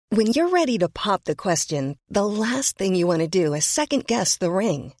When you're ready to pop the question, the last thing you want to do is second-guess the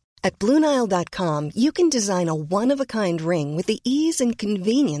ring. At BlueNile.com, you can design a one-of-a-kind ring with the ease and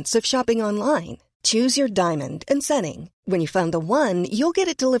convenience of shopping online. Choose your diamond and setting. When you find the one, you'll get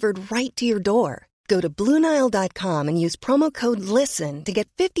it delivered right to your door. Go to BlueNile.com and use promo code LISTEN to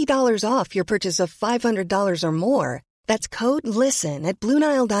get $50 off your purchase of $500 or more. That's code LISTEN at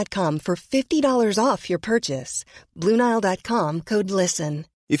BlueNile.com for $50 off your purchase. BlueNile.com, code LISTEN.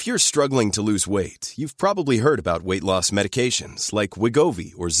 If you're struggling to lose weight, you've probably heard about weight loss medications like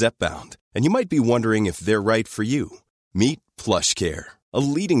Wegovy or Zepbound, and you might be wondering if they're right for you. Meet PlushCare, a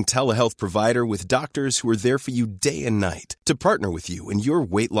leading telehealth provider with doctors who are there for you day and night to partner with you in your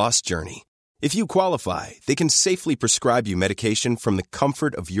weight loss journey. If you qualify, they can safely prescribe you medication from the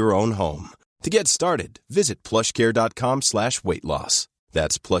comfort of your own home. To get started, visit plushcare.com/weightloss.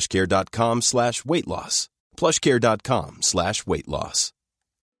 That's plushcare.com/weightloss. plushcare.com/weightloss.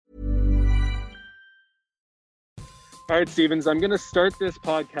 All right, Stevens, I'm going to start this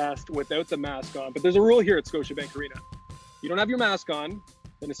podcast without the mask on, but there's a rule here at Scotiabank Arena. You don't have your mask on,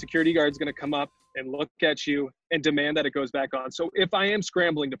 then a security guard's going to come up and look at you and demand that it goes back on. So if I am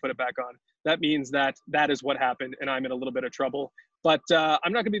scrambling to put it back on, that means that that is what happened and I'm in a little bit of trouble. But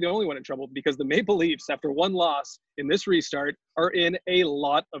I'm not going to be the only one in trouble because the Maple Leafs, after one loss in this restart, are in a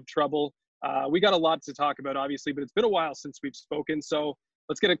lot of trouble. We got a lot to talk about, obviously, but it's been a while since we've spoken. So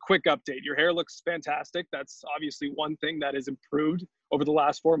let's get a quick update. Your hair looks fantastic. That's obviously one thing that has improved over the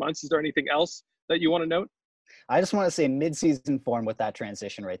last 4 months. Is there anything else that you want to note? I just want to say mid-season form with that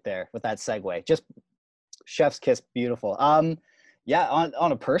transition right there, with that segue. Just chef's kiss, beautiful. Yeah,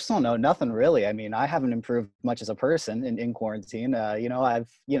 on a personal note, nothing really. I mean, I haven't improved much as a person in quarantine.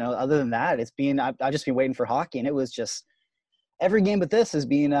 Other than that, I've just been waiting for hockey, and it was just every game but this has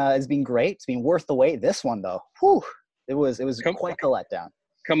been great. It's been worth the wait. This one though, whew, it was quite a letdown.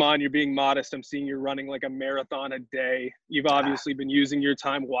 Come on, you're being modest. I'm seeing you're running like a marathon a day. You've obviously been using your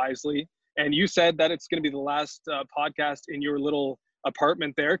time wisely. And you said that it's going to be the last podcast in your little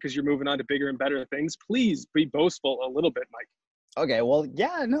apartment there because you're moving on to bigger and better things. Please be boastful a little bit, Mike. Okay, well,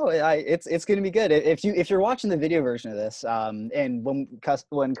 yeah, no, it's going to be good. If you're watching the video version of this, and when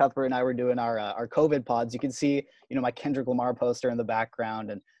Cuthbert and I were doing our COVID pods, you can see, my Kendrick Lamar poster in the background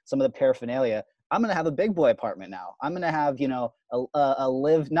and some of the paraphernalia. I'm going to have a big boy apartment now. I'm going to have, a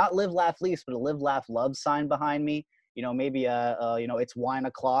live, not live, laugh, lease, but a live, laugh, love sign behind me. Maybe it's wine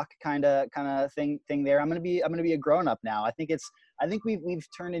o'clock kind of thing there. I'm going to be a grown up now. I think we've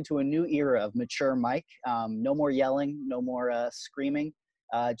turned into a new era of mature Mike. No more yelling, no more screaming.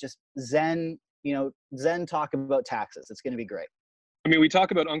 Just Zen talk about taxes. It's going to be great. I mean, we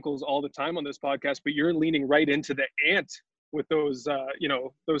talk about uncles all the time on this podcast, but you're leaning right into the ant with those,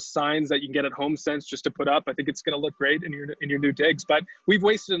 those signs that you can get at HomeSense just to put up. I think it's going to look great in your new digs. But we've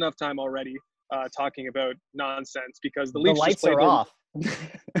wasted enough time already talking about nonsense because the Leafs lights are off.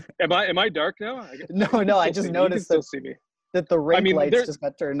 Am I dark now? No. I just noticed that the ring lights just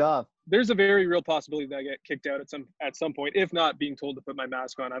got turned off. There's a very real possibility that I get kicked out at some point. If not being told to put my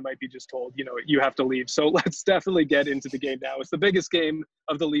mask on, I might be just told, you have to leave. So let's definitely get into the game now. It's the biggest game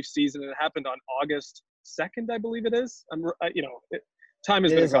of the Leafs season. It happened on August 2nd, I believe it is. Time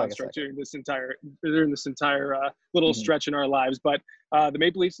has been a construct during this entire little stretch in our lives. But the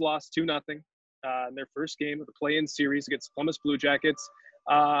Maple Leafs lost 2-0 in their first game of the play-in series against Columbus Blue Jackets.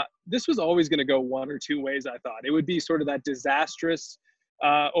 This was always going to go one or two ways, I thought. It would be sort of that disastrous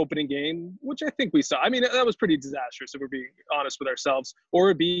opening game, which I think we saw. I mean, that was pretty disastrous if we're being honest with ourselves. Or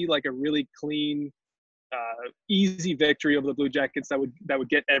it'd be like a really clean, easy victory over the Blue Jackets that would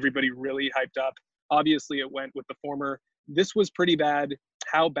get everybody really hyped up. Obviously, it went with the former. This was pretty bad.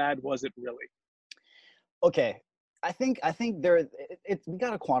 How bad was it really? Okay. I think we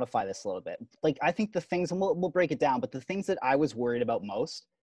got to quantify this a little bit. Like, I think the things, and we'll break it down, but the things that I was worried about most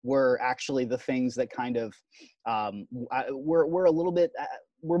were actually the things that kind of were a little bit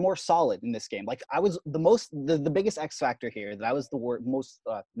were more solid in this game. Like, I was the biggest X factor here that I was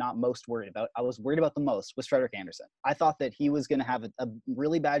not most worried about. I was worried about the most was Frederik Andersen. I thought that he was going to have a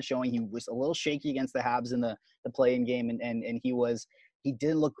really bad showing. He was a little shaky against the Habs in the play-in game, and he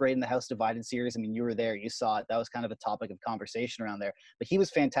didn't look great in the House Divided series. I mean, you were there, you saw it. That was kind of a topic of conversation around there. But he was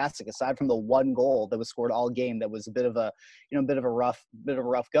fantastic, aside from the one goal that was scored all game. That was a bit of a rough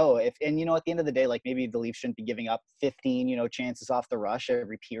go. At the end of the day, like, maybe the Leafs shouldn't be giving up 15, chances off the rush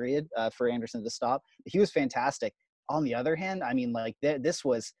every period for Andersen to stop. But he was fantastic. On the other hand, I mean, like, this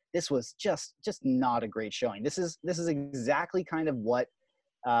was just not a great showing. This is exactly kind of what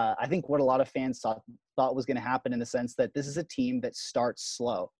I think what a lot of fans thought was going to happen, in the sense that this is a team that starts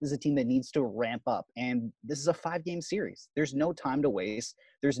slow. This is a team that needs to ramp up, and this is a 5-game series. There's no time to waste.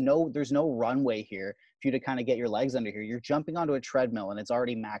 There's no runway here for you to kind of get your legs under here. You're jumping onto a treadmill and it's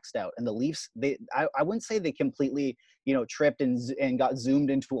already maxed out. And the Leafs, I wouldn't say they completely, tripped and got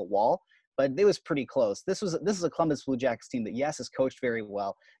zoomed into a wall, but it was pretty close. This is a Columbus Blue Jackets team that, yes, is coached very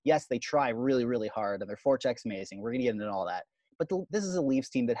well. Yes, they try really, really hard, and their forecheck's amazing. We're going to get into all that. But this is a Leafs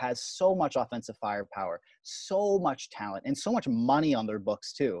team that has so much offensive firepower, so much talent, and so much money on their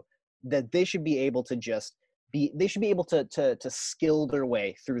books too, that they should be able to to skill their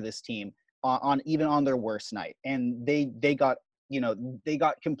way through this team on even on their worst night. And they got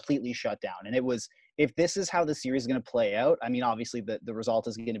completely shut down. And it was, if this is how the series is going to play out, I mean, obviously the result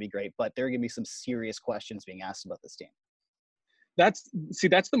is going to be great, but there are going to be some serious questions being asked about this team. That's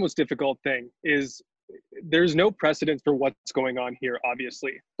the most difficult thing, is there's no precedent for what's going on here,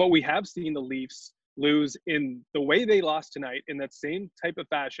 obviously. But we have seen the Leafs lose in the way they lost tonight, in that same type of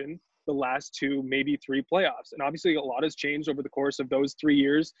fashion, the last 2, maybe 3 playoffs. And obviously a lot has changed over the course of those 3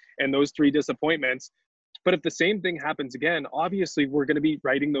 years and those 3 disappointments. But if the same thing happens again, obviously we're going to be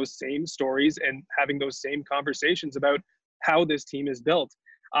writing those same stories and having those same conversations about how this team is built.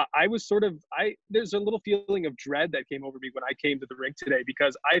 There's a little feeling of dread that came over me when I came to the rink today,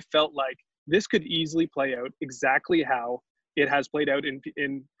 because I felt like this could easily play out exactly how it has played out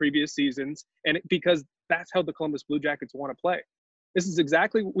in previous seasons. And because that's how the Columbus Blue Jackets want to play. This is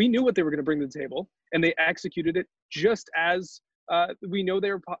exactly, we knew what they were going to bring to the table, and they executed it just as we know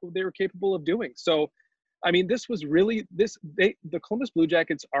they were capable of doing. So, I mean, this was really the Columbus Blue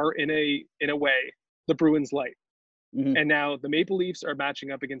Jackets are in a way the Bruins light. Mm-hmm. And now the Maple Leafs are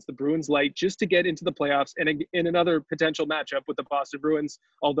matching up against the Bruins light just to get into the playoffs, and in another potential matchup with the Boston Bruins,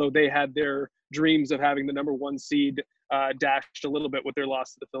 although they had their dreams of having the number 1 seed dashed a little bit with their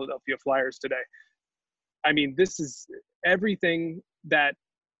loss to the Philadelphia Flyers today. I mean, this is everything that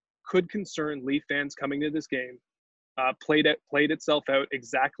could concern Leaf fans coming to this game played itself out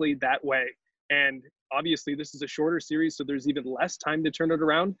exactly that way. And obviously this is a shorter series, so there's even less time to turn it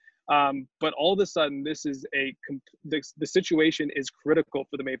around. But all of a sudden, this is the situation is critical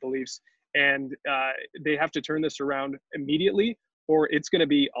for the Maple Leafs, and they have to turn this around immediately, or it's going to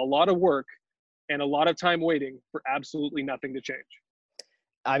be a lot of work and a lot of time waiting for absolutely nothing to change.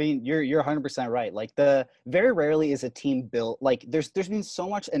 I mean, you're 100% right. Like, very rarely is a team built, like there's been so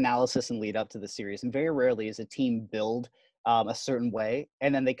much analysis and lead up to the series, and very rarely is a team build a certain way,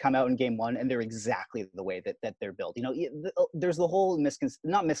 and then they come out in game 1 and they're exactly the way that they're built. There's the whole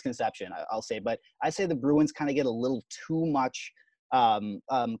not misconception, I'll say, but I say the Bruins kind of get a little too much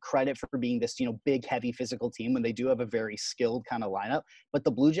credit for being this, big, heavy, physical team, when they do have a very skilled kind of lineup. But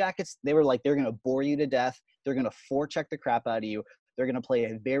the Blue Jackets, they were like, they're going to bore you to death. They're going to forecheck the crap out of you. They're going to play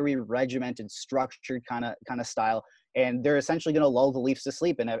a very regimented, structured kind of style, and they're essentially going to lull the Leafs to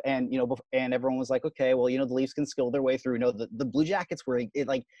sleep. And everyone was like, okay, well, the Leafs can skill their way through. No, the Blue Jackets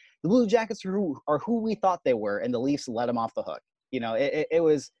the Blue Jackets are who we thought they were, and the Leafs let them off the hook. It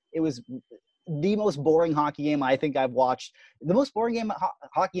was the most boring hockey game I think I've watched, the most boring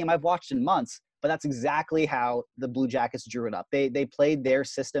hockey game I've watched in months. But that's exactly how the Blue Jackets drew it up. They played their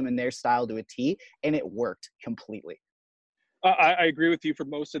system and their style to a T, and it worked completely. I agree with you for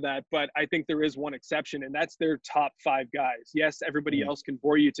most of that, but I think there is one exception, and that's their top 5 guys. Yes, everybody else can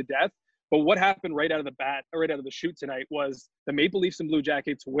bore you to death, but what happened right out of the chute tonight was the Maple Leafs and Blue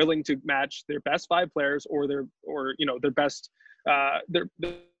Jackets willing to match their best 5 players or their best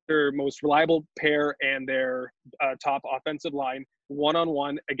their most reliable pair and their top offensive line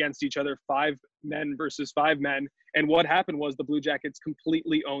one-on-one against each other, 5 men versus 5 men. And what happened was the Blue Jackets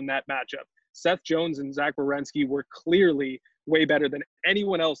completely owned that matchup. Seth Jones and Zach Werenski were clearly way better than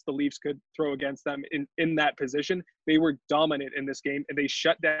anyone else the Leafs could throw against them in that position. They were dominant in this game, and they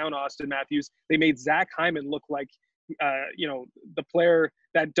shut down Austin Matthews. They made Zach Hyman look like, the player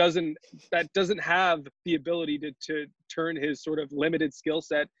that doesn't have the ability to turn his sort of limited skill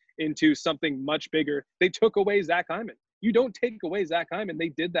set into something much bigger. They took away Zach Hyman. You don't take away Zach Hyman. They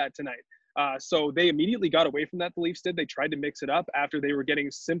did that tonight. So they immediately got away from that. The Leafs did. They tried to mix it up after they were getting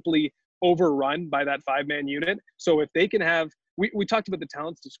simply overrun by that 5-man unit. So if they can have, we talked about the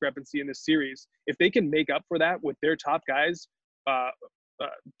talents discrepancy in this series. If they can make up for that with their top guys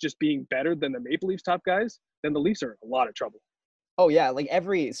just being better than the Maple Leafs top guys, then the Leafs are in a lot of trouble. Oh yeah,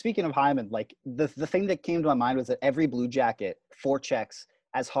 speaking of Hyman, the thing that came to my mind was that every Blue Jacket forechecks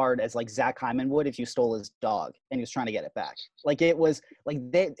as hard as Zach Hyman would if you stole his dog and he was trying to get it back.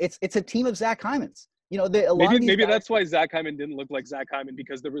 It's a team of Zach Hymans. you know, a lot Maybe of these maybe guys, that's why Zach Hyman didn't look like Zach Hyman,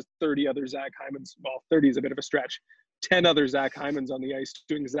 because there was 30 other Zach Hymans. Well, 30 is a bit of a stretch. 10 other Zach Hymans on the ice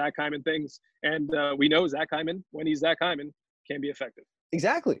doing Zach Hyman things, and we know Zach Hyman, when he's Zach Hyman, can be effective.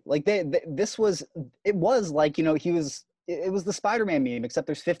 exactly. Like it was like, you know, it was the Spider-Man meme, except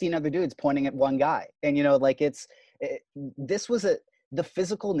there's 15 other dudes pointing at one guy, and you know, like this was the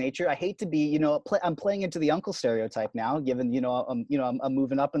physical nature. I hate to be, you know, I'm playing into the uncle stereotype now, given, you know, I'm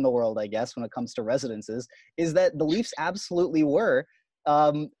moving up in the world, I guess, when it comes to residences, is that the Leafs absolutely were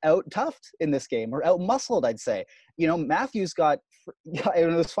out toughed in this game, or out muscled, I'd say. You know, Matthews got,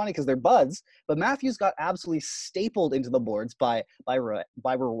 and it was funny because they're buds, but Matthews got absolutely stapled into the boards by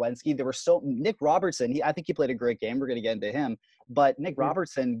Werenski. There were Nick Robertson, I think he played a great game. We're going to get into him, but Nick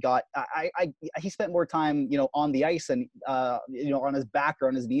Robertson got, he spent more time, you know, on the ice and, you know, on his back or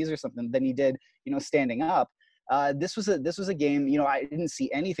on his knees or something than he did, you know, standing up. This was a game, you know, I didn't see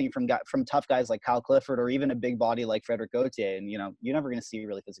anything from tough guys like Kyle Clifford or even a big body like Frederic Gauthier. And, you know, you're never going to see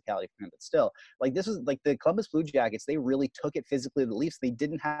really physicality from him, but still, like, this was like the Columbus Blue Jackets. They really took it physically to the Leafs. They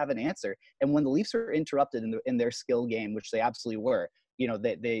didn't have an answer. And when the Leafs are interrupted in their skill game, which they absolutely were, you know,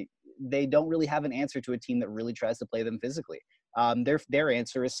 they don't really have an answer to a team that really tries to play them physically. Their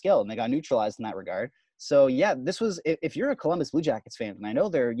answer is skill, and they got neutralized in that regard. So yeah, this was, if you're a Columbus Blue Jackets fan, and I know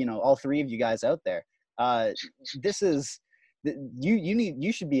there, you know, all three of you guys out there, this is,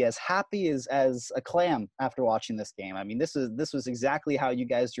 you should be as happy as a clam after watching this game. I mean, this was exactly how you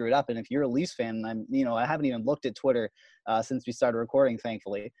guys drew it up. And if you're a Leafs fan, I haven't even looked at Twitter since we started recording,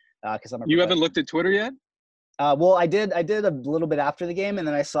 thankfully, because You haven't looked at Twitter yet? Well, I did a little bit after the game, and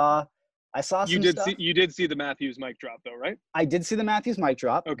then I saw some stuff. You did see the Matthews mic drop, though, right? I did see the Matthews mic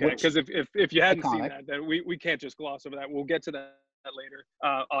drop. Okay, because if you hadn't seen iconic. that, then we can't just gloss over that. We'll get to that later,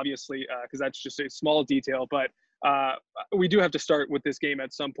 obviously, because that's just a small detail. But we do have to start with this game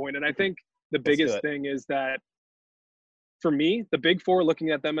at some point. And I think the biggest thing is that, for me, the Big Four,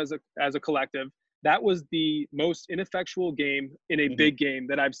 looking at them as a collective, that was the most ineffectual game in a big game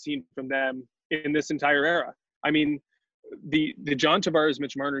that I've seen from them in this entire era. I mean, the John Tavares,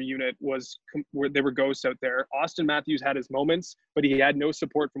 Mitch Marner unit they were ghosts out there. Austin Matthews had his moments, but he had no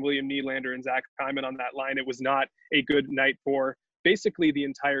support from William Nylander and Zach Hyman on that line. It was not a good night for basically the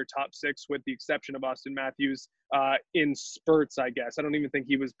entire top six, with the exception of Austin Matthews in spurts, I guess. I don't even think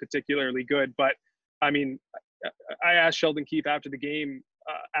he was particularly good. But, I mean, I asked Sheldon Keefe after the game,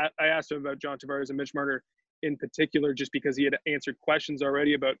 I asked him about John Tavares and Mitch Marner in particular, just because he had answered questions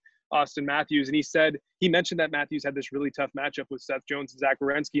already about Austin Matthews. And he mentioned that Matthews had this really tough matchup with Seth Jones and Zach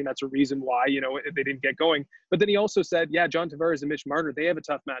Werenski, and that's a reason why, you know, they didn't get going. But then he also said, yeah, John Tavares and Mitch Marner, they have a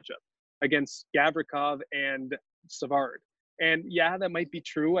tough matchup against Gavrikov and Savard. And yeah, that might be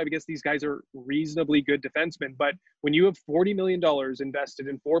true. I guess these guys are reasonably good defensemen, but when you have $40 million invested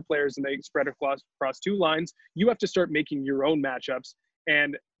in 4 players and they spread across 2 lines, you have to start making your own matchups.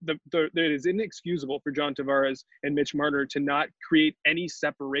 And it is inexcusable for John Tavares and Mitch Marner to not create any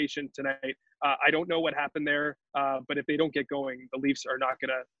separation tonight. I don't know what happened there, but if they don't get going, the Leafs are not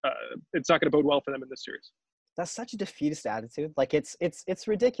gonna. It's not gonna bode well for them in this series. That's such a defeatist attitude. Like it's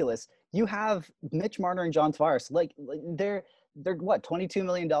ridiculous. You have Mitch Marner and John Tavares. Like they're what, $22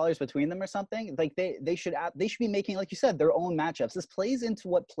 million between them or something. Like they should be making, like you said, their own matchups. This plays into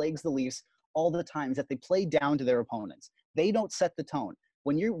what plagues the Leafs all the time, is that they play down to their opponents. They don't set the tone.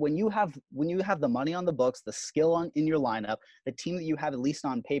 When you have the money on the books, the skill in your lineup, the team that you have at least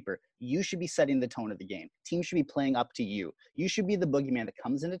on paper, you should be setting the tone of the game. Teams should be playing up to you. You should be the boogeyman that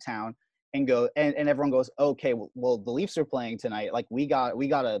comes into town and everyone goes, okay, well, the Leafs are playing tonight. Like we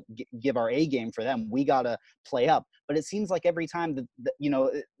gotta give our A game for them. We gotta play up. But it seems like every time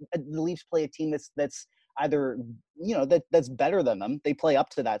the Leafs play a team that's either, you know, that's better than them, they play up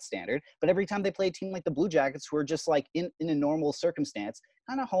to that standard. But every time they play a team like the Blue Jackets, who are just like in a normal circumstance,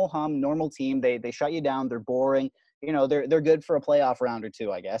 kind of ho-hum, normal team, they shut you down, they're boring, you know, they're good for a playoff round or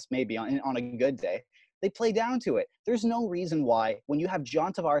two, I guess, maybe on a good day. They play down to it. There's no reason why, when you have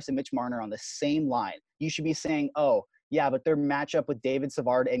John Tavares and Mitch Marner on the same line, you should be saying, oh, yeah, but their matchup with David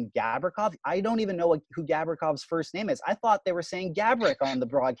Savard and Gavrikov, I don't even know who Gavrikov's first name is. I thought they were saying Gaborik on the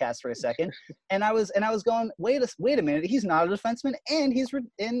broadcast for a second, and I was going, wait a minute, he's not a defenseman,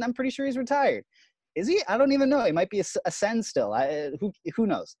 and I'm pretty sure he's retired. Is he? I don't even know. He might be a Sen still. Who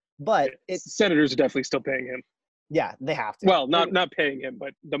knows? But Senators are definitely still paying him. Yeah, they have to. Well, not paying him,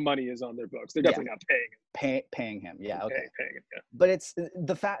 but the money is on their books. They're definitely not paying him. Paying him, yeah, okay. Paying him, yeah. But it's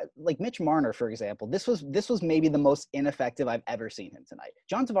the fact, like Mitch Marner, for example, this was maybe the most ineffective I've ever seen him tonight.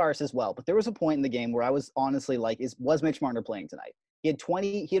 John Tavares as well, but there was a point in the game where I was honestly like, was Mitch Marner playing tonight? He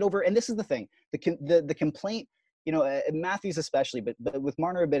had over, and this is the thing, the complaint Matthews especially, but with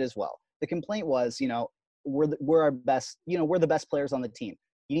Marner a bit as well. The complaint was, we're our best, we're the best players on the team.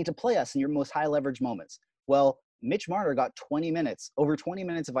 You need to play us in your most high leverage moments. Well, Mitch Marner got over 20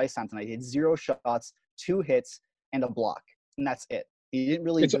 minutes of ice time tonight. He had 0 shots, 2 hits, and a block, and that's it. He didn't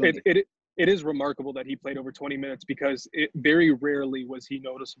really do anything. It is remarkable that he played over 20 minutes because very rarely was he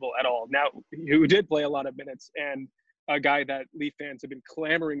noticeable at all. Now, who did play a lot of minutes, and a guy that Leaf fans have been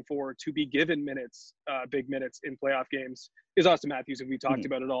clamoring for to be given minutes, big minutes in playoff games, is Austin Matthews, and we talked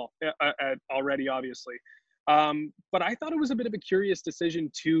about it all already, obviously. But I thought it was a bit of a curious decision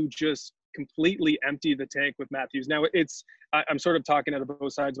to just completely empty the tank with Matthews. Now, I'm sort of talking out of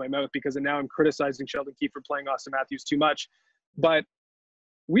both sides of my mouth because now I'm criticizing Sheldon Keefe for playing Austin Matthews too much. But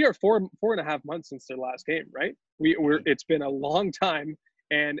we are 4.5 months since their last game, right? It's been a long time,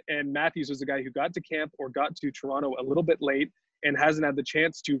 and Matthews was the guy who got to camp or got to Toronto a little bit late and hasn't had the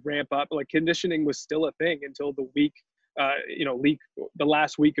chance to ramp up. Like, conditioning was still a thing until the the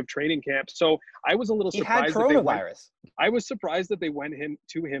last week of training camp. So I was a little surprised. He had coronavirus. I was surprised that they went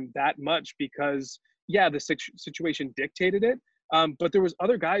to him that much because, yeah, the situation dictated it. But there was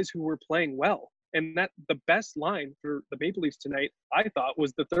other guys who were playing well. And that the best line for the Maple Leafs tonight, I thought,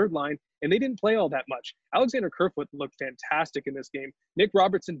 was the third line, and they didn't play all that much. Alexander Kerfoot looked fantastic in this game. Nick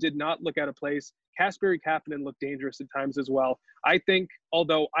Robertson did not look out of place. Kasperi Kapanen looked dangerous at times as well. I think,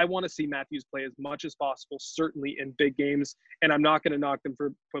 although I want to see Matthews play as much as possible, certainly in big games, and I'm not going to knock them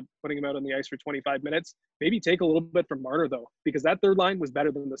for putting him out on the ice for 25 minutes, maybe take a little bit from Marner, though, because that third line was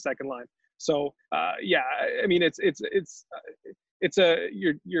better than the second line. So, yeah, I mean, it's a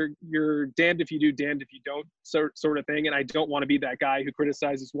you're damned if you do, damned if you don't sort of thing. And I don't want to be that guy who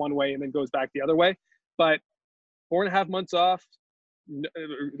criticizes one way and then goes back the other way. But 4.5 months off,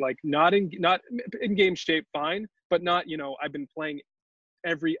 like not in game shape, fine, but not, I've been playing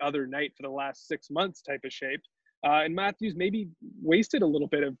every other night for the last 6 months type of shape. And Matthews maybe wasted a little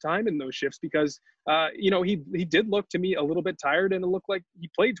bit of time in those shifts because, he did look to me a little bit tired, and it looked like he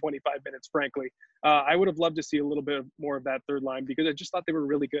played 25 minutes, frankly. I would have loved to see a little bit more of that third line because I just thought they were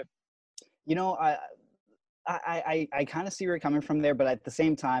really good. I kind of see where you're coming from there, but at the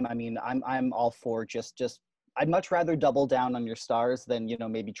same time, I mean, I'm all for just I'd much rather double down on your stars than,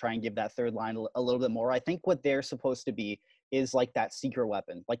 maybe try and give that third line a little bit more. I think what they're supposed to be is like that secret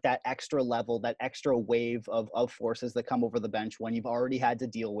weapon, like that extra level, that extra wave of forces that come over the bench when you've already had to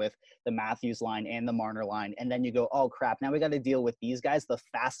deal with the Matthews line and the Marner line. And then you go, oh crap, now we got to deal with these guys, the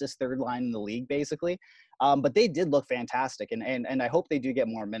fastest third line in the league, basically. But they did look fantastic. And I hope they do get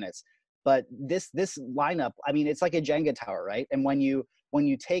more minutes. But this lineup, I mean, it's like a Jenga tower, right? And when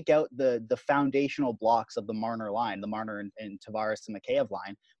you take out the foundational blocks of the Marner line, the Marner and Tavares and Mikheyev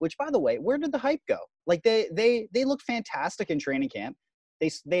line, which, by the way, where did the hype go? Like they look fantastic in training camp.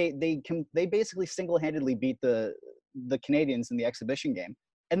 They basically single-handedly beat the Canadiens in the exhibition game,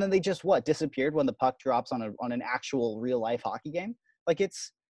 and then they just disappeared when the puck drops on an actual real life hockey game. Like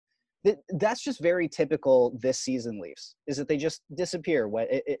that's just very typical this season Leafs, is that they just disappear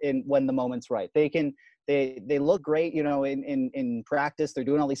when the moment's right. They look great, in practice. They're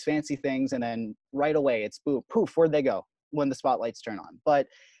doing all these fancy things, and then right away it's poof, where'd they go when the spotlights turn on? But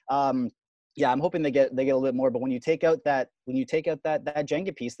yeah, I'm hoping they get a little bit more. But when you take out that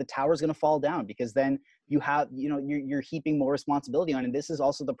Jenga piece, the tower's going to fall down, because then you have, you're heaping more responsibility on. And this is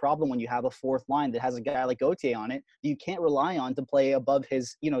also the problem when you have a fourth line that has a guy like Gauthier on it, you can't rely on to play above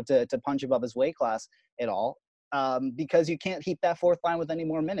his, to punch above his weight class at all. Because you can't heap that fourth line with any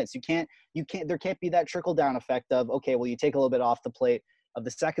more minutes. There can't be that trickle down effect of, okay, well, you take a little bit off the plate of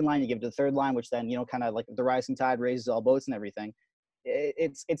the second line, you give it to the third line, which then, kind of like the rising tide raises all boats and everything.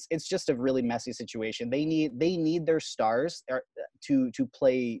 It's just a really messy situation. They need their stars to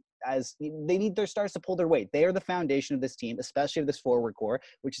play, as they need their stars to pull their weight. They are the foundation of this team, especially of this forward core,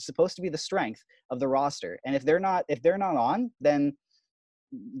 which is supposed to be the strength of the roster. And if they're not on, then,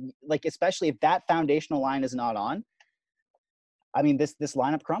 like, especially if that foundational line is not on, I mean, this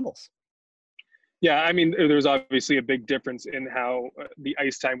lineup crumbles. Yeah, I mean, there's obviously a big difference in how the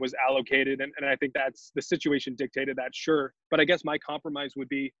ice time was allocated, and I think that's the situation dictated that, sure. But I guess my compromise would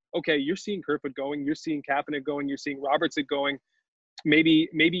be, okay, you're seeing Kerfoot going, you're seeing Kapanen going, you're seeing Robertson going. Maybe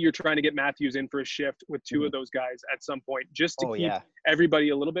you're trying to get Matthews in for a shift with two of those guys at some point, just to keep everybody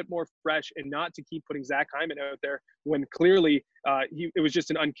a little bit more fresh, and not to keep putting Zach Hyman out there when clearly it was just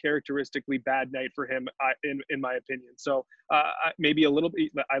an uncharacteristically bad night for him, in my opinion. So maybe a little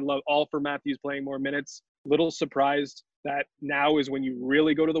bit. I love all for Matthews playing more minutes. Little surprised that now is when you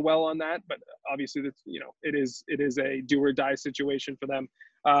really go to the well on that, but obviously that's, it is a do or die situation for them.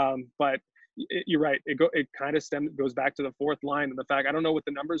 But you're right. It kind of goes back to the fourth line and the fact, I don't know what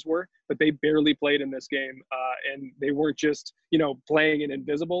the numbers were, but they barely played in this game. And they weren't just, playing in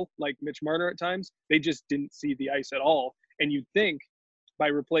invisible like Mitch Marner at times. They just didn't see the ice at all. And you'd think by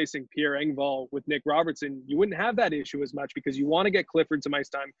replacing Pierre Engvall with Nick Robertson, you wouldn't have that issue as much because you want to get Clifford some ice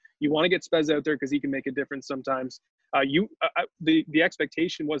time. You want to get Spez out there because he can make a difference sometimes. The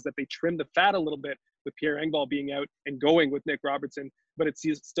expectation was that they trimmed the fat a little bit with Pierre Engvall being out and going with Nick Robertson, but it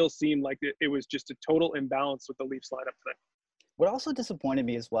still seemed like it was just a total imbalance with the Leafs lineup today. What also disappointed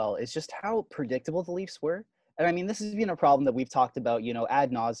me as well is just how predictable the Leafs were. And I mean, this has been a problem that we've talked about,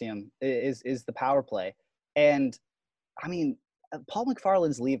 ad nauseum is the power play. And I mean, Paul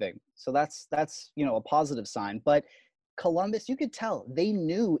McFarland's leaving, so that's a positive sign. But Columbus, you could tell they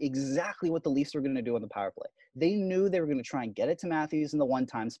knew exactly what the Leafs were going to do on the power play. They knew they were going to try and get it to Matthews in the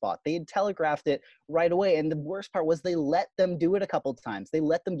one-time spot. They had telegraphed it right away, and the worst part was they let them do it a couple of times. They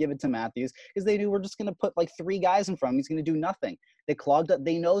let them give it to Matthews because they knew we're just going to put like 3 guys in front of him. He's going to do nothing. They clogged up.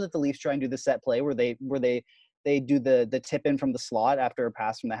 They know that the Leafs try and do the set play where they do the tip in from the slot after a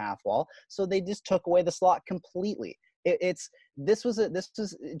pass from the half wall. So they just took away the slot completely. It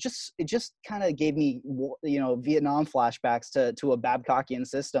just kind of gave me Vietnam flashbacks to a Babcockian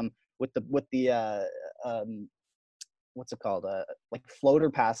system with the what's it called, like floater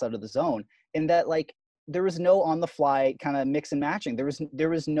pass out of the zone, and that like there was no on the fly kind of mix and matching. There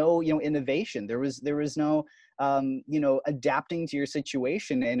was no innovation. There was no adapting to your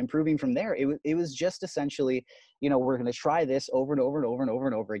situation and improving from there. It was just essentially we're going to try this over and over and over and over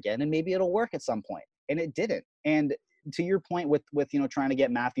and over again, and maybe it'll work at some point, and it didn't. And to your point with trying to get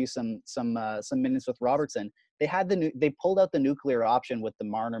Matthews some minutes with Robertson, they pulled out the nuclear option with the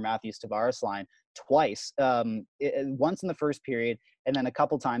Marner Matthews Tavares line twice, once in the first period and then a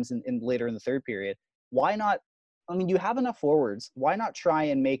couple times in later in the third period. Why not? I mean, you have enough forwards. Why not try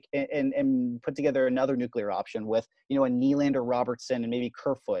and make and put together another nuclear option with a Nylander Robertson and maybe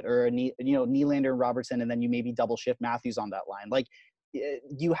Kerfoot, or Nylander Robertson, and then you maybe double shift Matthews on that line. Like,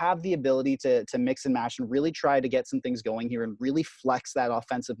 you have the ability to mix and match and really try to get some things going here and really flex that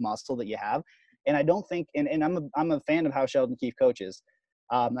offensive muscle that you have. And I don't think, and I'm a fan of how Sheldon Keefe coaches.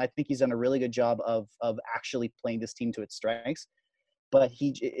 I think he's done a really good job of actually playing this team to its strengths. But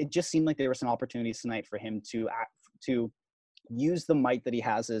it just seemed like there were some opportunities tonight for him to use the might that he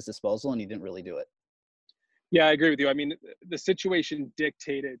has at his disposal, and he didn't really do it. Yeah, I agree with you. I mean, the situation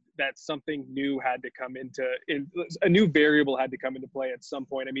dictated that something new had to come a new variable had to come into play at some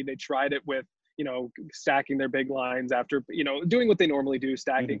point. I mean, they tried it with, stacking their big lines after, doing what they normally do,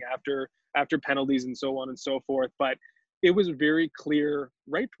 stacking after penalties and so on and so forth. But it was very clear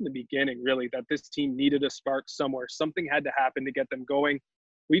right from the beginning, really, that this team needed a spark somewhere. Something had to happen to get them going.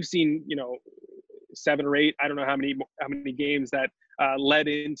 We've seen, 7 or 8, I don't know how many games that led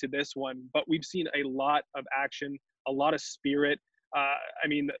into this one, but we've seen a lot of action, a lot of spirit. I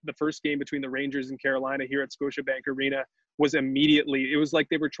mean, the first game between the Rangers and Carolina here at Scotiabank Arena was it was like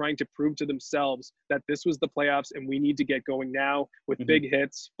they were trying to prove to themselves that this was the playoffs and we need to get going now with big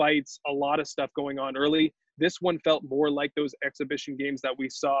hits, fights, a lot of stuff going on early. This one felt more like those exhibition games that we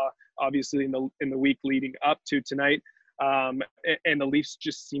saw, obviously, in the week leading up to tonight. And the Leafs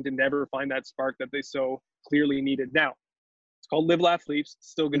just seem to never find that spark that they so clearly needed. Now, it's called Live Laugh Leafs. It's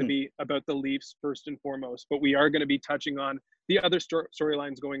still going to be about the Leafs first and foremost, but we are going to be touching on the other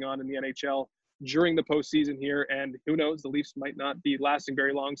storylines going on in the NHL during the postseason here. And who knows, the Leafs might not be lasting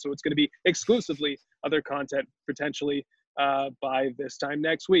very long, so it's going to be exclusively other content potentially by this time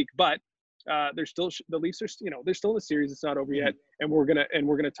next week. But the Leafs are, they're still in the series. It's not over yet, and we're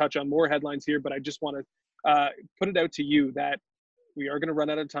gonna touch on more headlines here. But I just want to put it out to you that we are going to run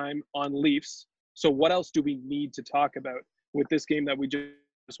out of time on Leafs. So what else do we need to talk about with this game that we just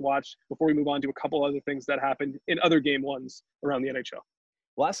watched before we move on to a couple other things that happened in other game ones around the NHL?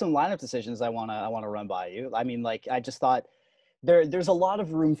 Well, I have some lineup decisions I wanna run by you. I mean, like, I just thought there's a lot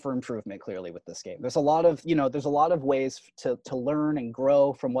of room for improvement clearly with this game. There's a lot of ways to learn and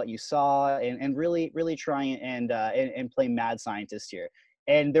grow from what you saw and really try and play mad scientist here.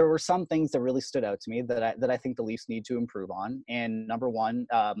 And there were some things that really stood out to me that I think the Leafs need to improve on. And number one,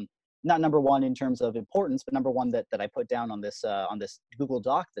 not number one in terms of importance, but number one that I put down on this Google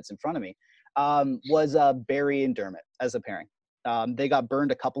Doc that's in front of me, was Barrie and Dermott as a pairing. They got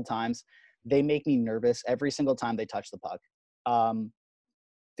burned a couple times. They make me nervous every single time they touch the puck.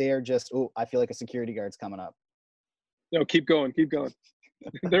 They're just, I feel like a security guard's coming up. No, keep going.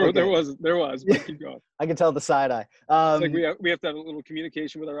 There was, but keep going. I can tell the side eye. It's like we have to have a little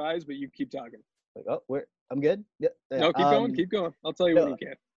communication with our eyes, but you keep talking. Like, I'm good. Yeah. No, keep going. I'll tell you when you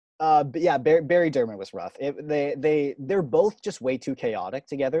can. But yeah, Barry Dermott was rough. They're both just way too chaotic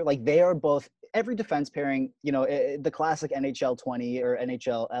together. Like they are both every defense pairing. You know, the classic NHL 20 or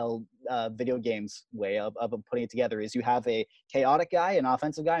NHL video games way of putting it together is you have a chaotic guy, an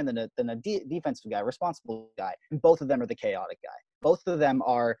offensive guy, and then a defensive guy, responsible guy. And both of them are the chaotic guy. Both of them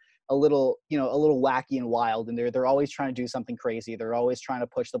are a little wacky and wild, and they're always trying to do something crazy. They're always trying to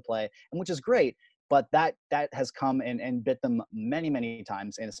push the play, and which is great. But that has come and bit them many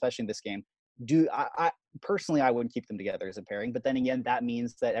times, and especially in this game. I personally, I wouldn't keep them together as a pairing. But then again, that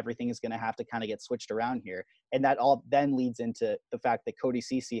means that everything is going to have to kind of get switched around here, and that all then leads into the fact that Cody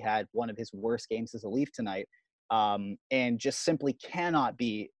Ceci had one of his worst games as a Leaf tonight, and just simply cannot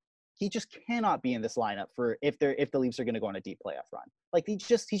be. He just cannot be in this lineup for if the Leafs are going to go on a deep playoff run. Like he's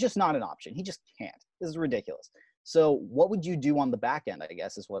just not an option. He just can't. This is ridiculous. So what would you do on the back end? I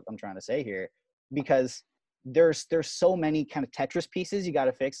guess is what I'm trying to say here. Because there's so many kind of Tetris pieces you got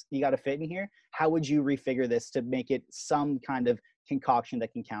to fit in here. How would you refigure this to make it some kind of concoction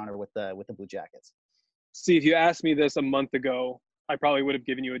that can counter with the Blue Jackets? See, if you asked me this a month ago, I probably would have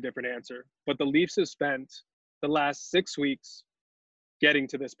given you a different answer. But the Leafs have spent the last 6 weeks getting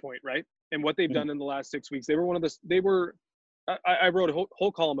to this point, right? And what they've done in the last 6 weeks, I wrote a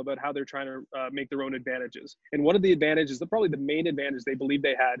whole column about how they're trying to make their own advantages. And one of the advantages, probably the main advantage they believe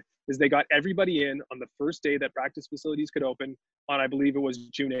they had, is they got everybody in on the first day that practice facilities could open on, I believe it was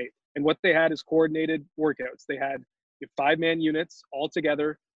June 8th. And what they had is coordinated workouts. They had 5-man units all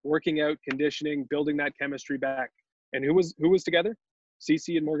together, working out, conditioning, building that chemistry back. And who was together?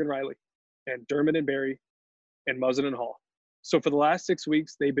 Ceci and Morgan Rielly, and Dermott and Barry, and Muzzin and Hall. So for the last 6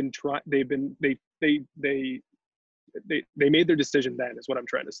 weeks, they made their decision then, is what I'm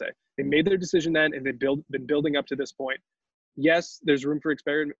trying to say. They made their decision then, and they've been building up to this point. Yes, there's room for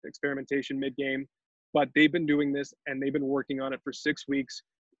experimentation mid-game, but they've been doing this, and they've been working on it for 6 weeks.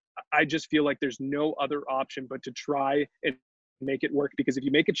 I just feel like there's no other option but to try and make it work, because if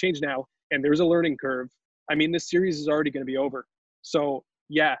you make a change now and there's a learning curve, I mean, this series is already going to be over. So,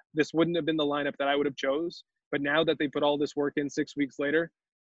 yeah, this wouldn't have been the lineup that I would have chose, but now that they put all this work in 6 weeks later,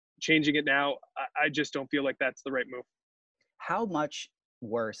 changing it now, I just don't feel like that's the right move. How much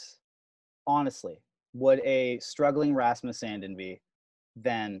worse, honestly, would a struggling Rasmus Sandin be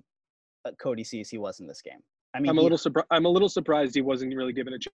than Cody Ceci was in this game? I mean, I'm a little surprised he wasn't really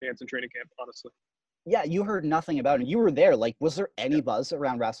given a chance in training camp, honestly. Yeah, you heard nothing about it. You were there. Like, was there any buzz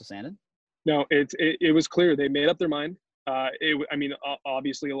around Rasmus Sandin? No, it was clear they made up their mind.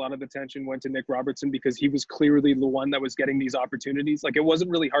 Obviously a lot of the attention went to Nick Robertson because he was clearly the one that was getting these opportunities. Like, it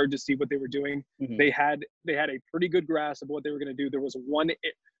wasn't really hard to see what they were doing. Mm-hmm. They had a pretty good grasp of what they were going to do. There was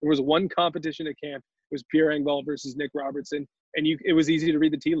one competition at camp. It was Pierre Engvall versus Nick Robertson, and it was easy to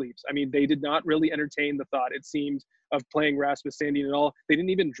read the tea leaves. I mean, they did not really entertain the thought, it seemed, of playing Rasmus Sandin at all. They didn't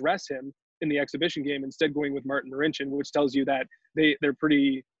even dress him in the exhibition game, instead going with Martin Marincin, which tells you that they're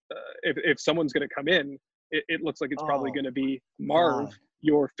pretty if someone's going to come in, it looks like it's probably going to be Marv,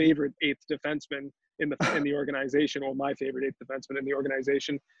 your favorite eighth defenseman in the organization, or my favorite eighth defenseman in the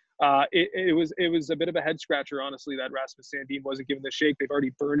organization. It was a bit of a head scratcher, honestly, that Rasmus Sandin wasn't given the shake. They've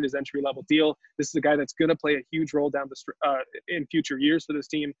already burned his entry level deal. This is a guy that's going to play a huge role in future years for this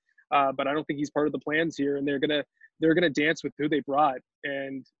team. But I don't think he's part of the plans here, and they're gonna dance with who they brought.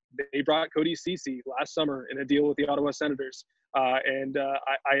 And they brought Cody Ceci last summer in a deal with the Ottawa Senators. I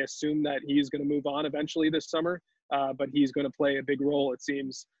assume that he's going to move on eventually this summer, but he's going to play a big role, it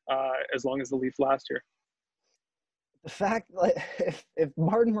seems, as long as the Leafs last here. The fact, like, if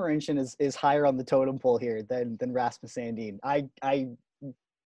Martin Marincin is higher on the totem pole here than Rasmus Sandin, I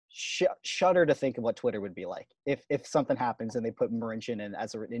shudder to think of what Twitter would be like if something happens and they put Marincin in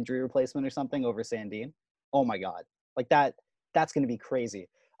as an injury replacement or something over Sandin. Oh my God, like that's going to be crazy.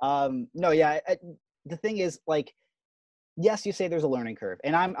 The thing is, like, yes, you say there's a learning curve,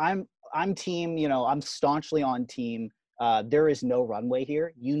 and I'm team, I'm staunchly on team. There is no runway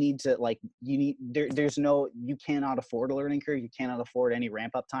here. You cannot afford a learning curve. You cannot afford any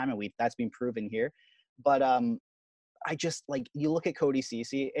ramp up time. And that's been proven here. But I just, like, you look at Cody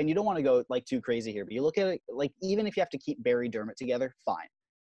Ceci, and you don't want to go like too crazy here, but you look at it, like, even if you have to keep Barry Dermott together, fine.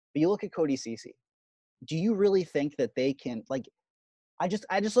 But you look at Cody Ceci. Do you really think that they can, like, I just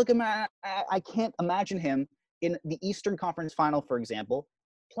look at him, I can't imagine him in the Eastern Conference Final, for example,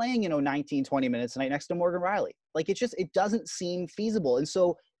 playing, 19, 20 minutes a night next to Morgan Rielly. Like, it doesn't seem feasible. And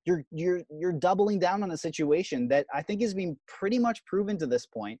so you're doubling down on a situation that I think is being pretty much proven to this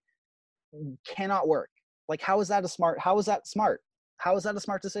point cannot work. Like, how is that smart? How is that a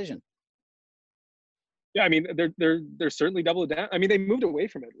smart decision? Yeah, I mean, they're certainly doubling down. I mean, they moved away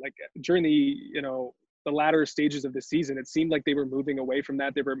from it. Like, during the the latter stages of the season, it seemed like they were moving away from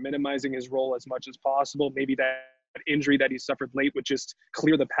that. They were minimizing his role as much as possible. Maybe that injury that he suffered late would just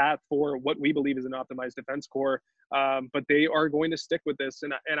clear the path for what we believe is an optimized defense core. But they are going to stick with this.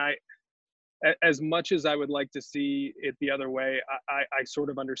 And I, as much as I would like to see it the other way, I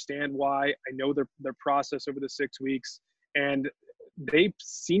sort of understand why. I know their process over the 6 weeks, and they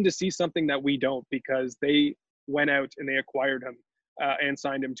seem to see something that we don't, because they went out and they acquired him. And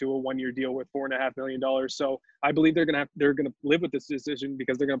signed him to a 1-year deal with $4.5 million. So I believe they're gonna live with this decision,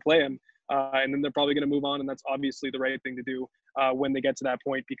 because they're gonna play him, and then they're probably gonna move on, and that's obviously the right thing to do when they get to that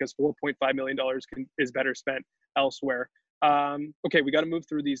point, because $4.5 million is better spent elsewhere. Okay, we got to move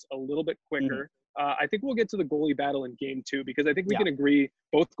through these a little bit quicker. I think we'll get to the goalie battle in game 2, because I think we can agree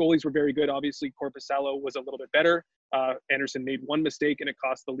both goalies were very good. Obviously, Korpisalo was a little bit better. Anderson made one mistake, and it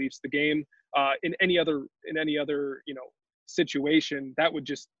cost the Leafs the game. In any other situation, that would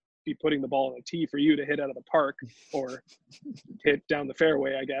just be putting the ball in a tee for you to hit out of the park or hit down the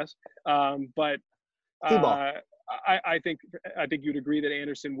fairway, I guess. But I think you'd agree that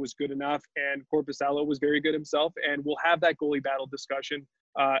Anderson was good enough, and Korpisalo was very good himself, and we'll have that goalie battle discussion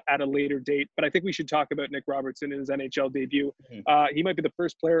at a later date. But I think we should talk about Nick Robertson in his NHL debut. He might be the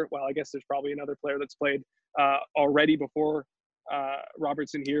first player. Well, I guess there's probably another player that's played already before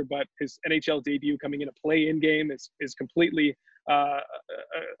Robertson here, but his NHL debut coming in a play-in game is completely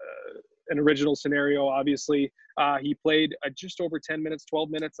an original scenario. Obviously, he played just over 10 minutes, 12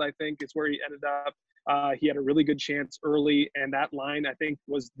 minutes, I think, is where he ended up. He had a really good chance early, and that line, I think,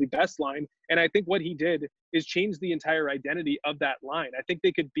 was the best line. And I think what he did is change the entire identity of that line. I think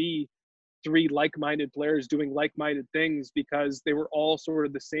they could be 3 like-minded players doing like-minded things, because they were all sort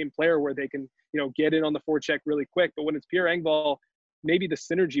of the same player, where they can, get in on the forecheck really quick. But when it's Pierre Engvall, maybe the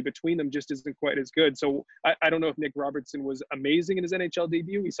synergy between them just isn't quite as good. So I don't know if Nick Robertson was amazing in his NHL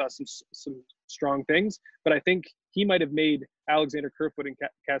debut. We saw some strong things, but I think he might have made Alexander Kerfoot and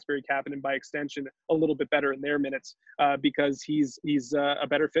Kasperi Kapanen, by extension, a little bit better in their minutes, because he's a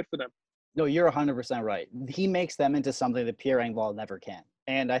better fit for them. No, you're 100% right. He makes them into something that Pierre Engvall never can.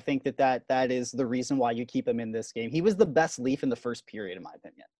 And I think that is the reason why you keep him in this game. He was the best Leaf in the first period, in my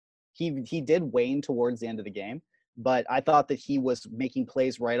opinion. He did wane towards the end of the game, but I thought that he was making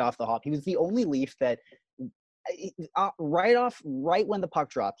plays right off the hop. He was the only Leaf that right when the puck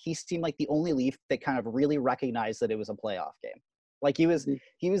dropped, he seemed like the only Leaf that kind of really recognized that it was a playoff game. Like he was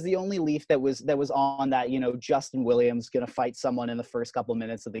the only Leaf that was on that, Justin Williams going to fight someone in the first couple of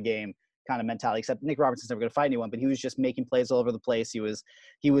minutes of the game kind of mentality, except Nick Robertson's never going to fight anyone, but he was just making plays all over the place. He was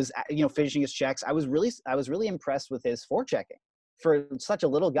finishing his checks. I was really impressed with his forechecking for such a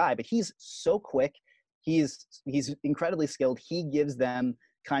little guy, but he's so quick. He's incredibly skilled. He gives them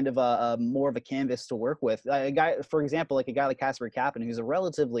kind of a more of a canvas to work with. A guy, for example, like a guy like Kasperi Kapanen, who's a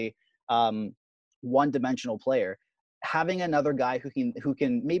relatively one-dimensional player, having another guy who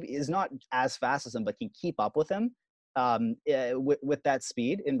can maybe is not as fast as him, but can keep up with him with that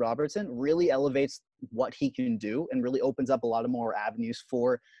speed in Robertson really elevates what he can do and really opens up a lot of more avenues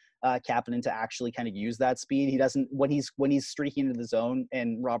for Kapanen to actually kind of use that speed. He doesn't, when he's streaking into the zone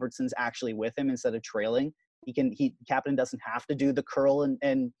and Robertson's actually with him instead of trailing, Kapanen doesn't have to do the curl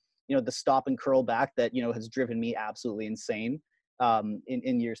and the stop and curl back that has driven me absolutely insane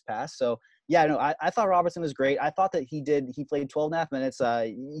in years past. So yeah, no, I thought Robertson was great. I thought that he played 12.5 minutes.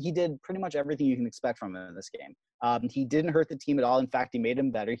 He did pretty much everything you can expect from him in this game. He didn't hurt the team at all. In fact, he made him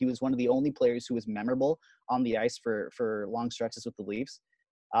better. He was one of the only players who was memorable on the ice for long stretches with the Leafs.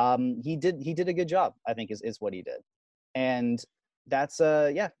 He did a good job, I think is what he did. And that's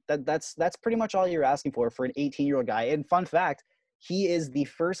pretty much all you're asking for an 18-year-old guy. And fun fact, he is the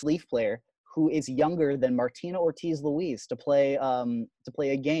first Leaf player who is younger than Martina Ortiz-Luis to play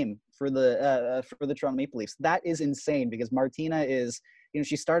a game for the Toronto Maple Leafs. That is insane, because Martina is,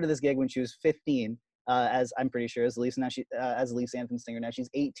 she started this gig when she was 15, as I'm pretty sure as Leafs, now as a Leafs anthem singer. Now she's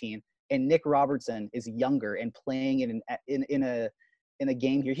 18, and Nick Robertson is younger and playing in a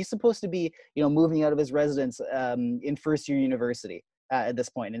game here. He's supposed to be, moving out of his residence in first year university at this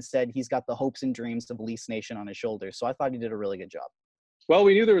point. Instead, he's got the hopes and dreams of Leafs Nation on his shoulders. So I thought he did a really good job. Well,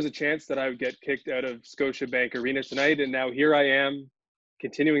 we knew there was a chance that I would get kicked out of Scotiabank Arena tonight, and now here I am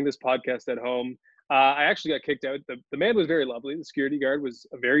continuing this podcast at home. I actually got kicked out. The man was very lovely. The security guard was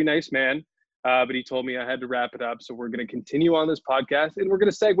a very nice man, but he told me I had to wrap it up. So we're going to continue on this podcast, and we're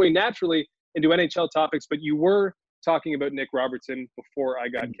going to segue naturally into NHL topics. But you were talking about Nick Robertson before I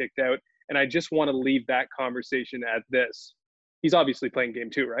got kicked out, and I just want to leave that conversation at this. He's obviously playing game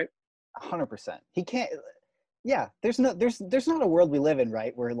 2, right? 100%. He can't. Yeah, there's not a world we live in,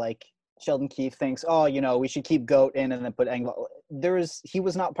 right, where like Sheldon Keefe thinks, oh, we should keep Goat in and then put Engvall. He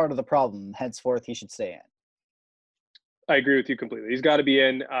was not part of the problem. Henceforth, he should stay in. I agree with you completely. He's got to be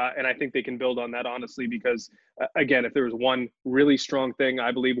in, and I think they can build on that, honestly, because, again, if there was one really strong thing,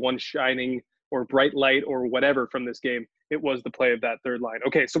 I believe one shining or bright light or whatever from this game, it was the play of that third line.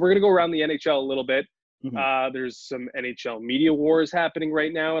 Okay, so we're going to go around the NHL a little bit. Mm-hmm. There's some NHL media wars happening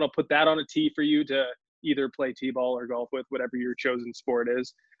right now, and I'll put that on a tee for you to either play t-ball or golf with, whatever your chosen sport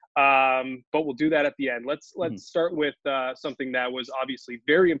is. But we'll do that at the end. Let's start with something that was obviously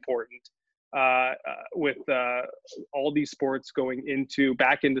very important. With all these sports going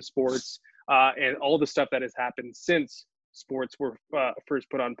back into sports and all the stuff that has happened since sports were first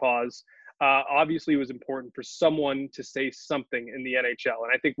put on pause. Obviously, it was important for someone to say something in the NHL.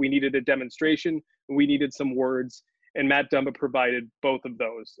 And I think we needed a demonstration. We needed some words. And Matt Dumba provided both of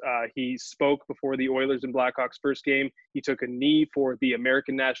those. He spoke before the Oilers and Blackhawks first game. He took a knee for the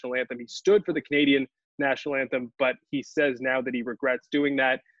American national anthem. He stood for the Canadian national anthem, but he says now that he regrets doing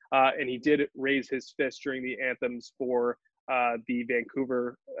that. And he did raise his fist during the anthems for the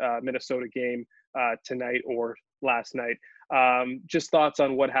Vancouver, Minnesota game tonight or last night. Just thoughts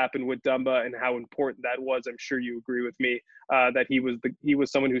on what happened with Dumba and how important that was. I'm sure you agree with me that he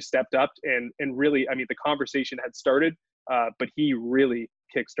was someone who stepped up and really, I mean, the conversation had started, but he really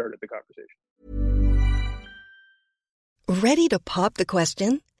kickstarted the conversation. Ready to pop the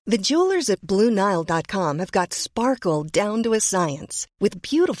question? The jewelers at BlueNile.com have got sparkle down to a science with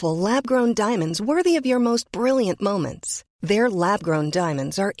beautiful lab-grown diamonds worthy of your most brilliant moments. Their lab-grown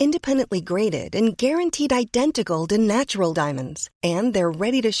diamonds are independently graded and guaranteed identical to natural diamonds, and they're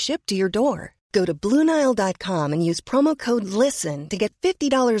ready to ship to your door. Go to BlueNile.com and use promo code LISTEN to get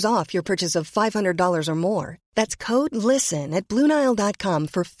 $50 off your purchase of $500 or more. That's code LISTEN at BlueNile.com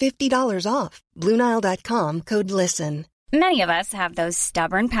for $50 off. BlueNile.com, code LISTEN. Many of us have those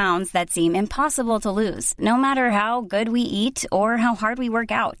stubborn pounds that seem impossible to lose, no matter how good we eat or how hard we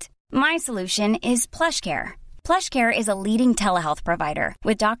work out. My solution is PlushCare. PlushCare is a leading telehealth provider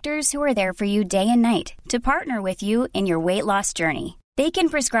with doctors who are there for you day and night to partner with you in your weight loss journey. They can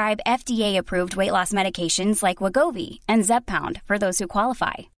prescribe FDA-approved weight loss medications like Wegovy and Zepbound for those who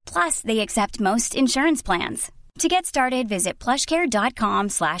qualify. Plus, they accept most insurance plans. To get started, visit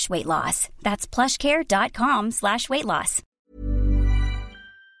plushcare.com/weightloss. That's plushcare.com/weightloss.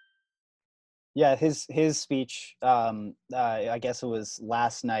 Yeah, his speech, I guess it was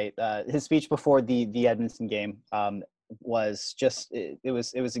last night, his speech before the Edmonton game was just, it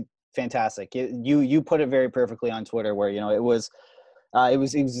was fantastic. You put it very perfectly on Twitter where, it was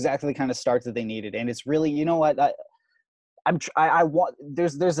exactly the kind of start that they needed. And it's really, what, it's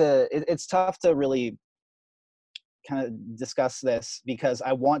tough to really kind of discuss this because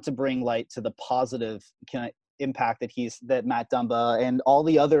I want to bring light to the positive kind of impact that Matt Dumba and all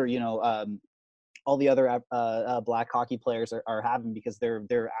the other, black hockey players are having, because they're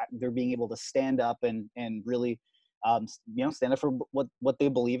being able to stand up and really, stand up for what they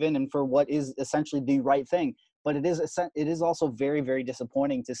believe in and for what is essentially the right thing. But it is also very, very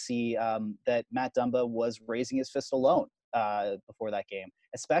disappointing to see that Matt Dumba was raising his fist alone before that game,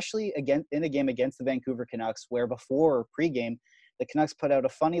 especially in a game against the Vancouver Canucks, where before pregame, the Canucks put out a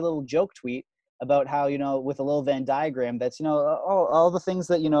funny little joke tweet about how, with a little Venn diagram that's, all the things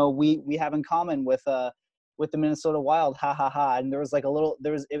that, we have in common with the Minnesota Wild, ha ha ha. And there was like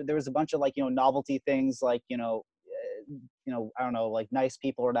there was a bunch of like, novelty things like, I don't know, like nice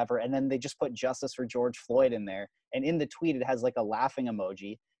people or whatever. And then they just put justice for George Floyd in there. And in the tweet, it has like a laughing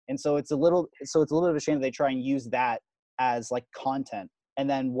emoji. And so it's a little bit of a shame that they try and use that as like content. And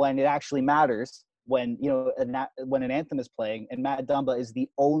then when it actually matters, when, when an anthem is playing and Matt Dumba is the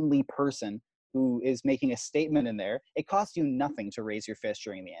only person who is making a statement in there, it costs you nothing to raise your fist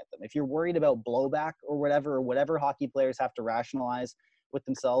during the anthem. If you're worried about blowback or whatever hockey players have to rationalize with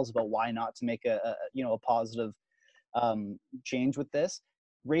themselves about why not to make a positive change with this,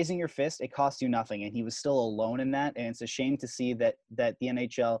 raising your fist, it costs you nothing. And he was still alone in that. And it's a shame to see that the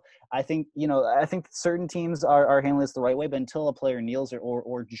NHL, I think certain teams are handling this the right way, but until a player kneels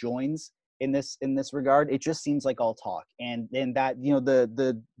or joins in this regard, it just seems like all talk. And then that,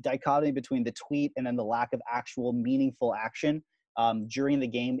 the dichotomy between the tweet and then the lack of actual meaningful action during the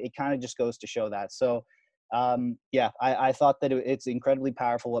game, it kind of just goes to show that. So I thought that it's incredibly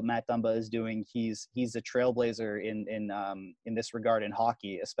powerful what Matt Dumba is doing. He's a trailblazer in this regard in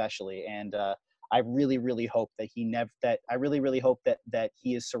hockey, especially. And I really, really hope that that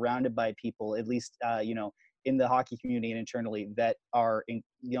he is surrounded by people, at least, in the hockey community and internally, that are,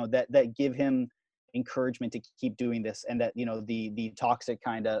 that give him encouragement to keep doing this. And that, the toxic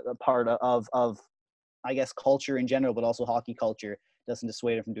kind of part of, I guess, culture in general, but also hockey culture, doesn't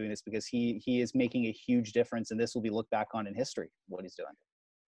dissuade him from doing this, because he is making a huge difference, and this will be looked back on in history, what he's doing.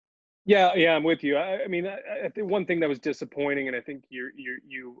 Yeah, I'm with you. I mean, I think one thing that was disappointing, and I think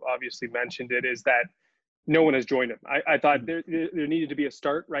you obviously mentioned it, is that no one has joined him. I thought there needed to be a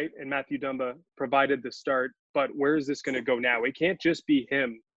start, right? And Matthew Dumba provided the start, but where is this going to go now? It can't just be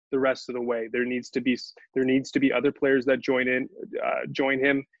him the rest of the way. There needs to be other players that join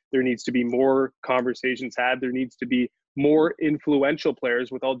him. There needs to be more conversations had. There needs to be more influential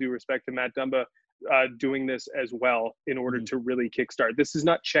players, with all due respect to Matt Dumba, doing this as well in order to really kickstart. This is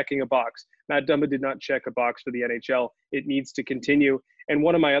not checking a box. Matt Dumba did not check a box for the NHL. It needs to continue. And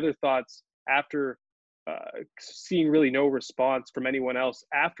one of my other thoughts after seeing really no response from anyone else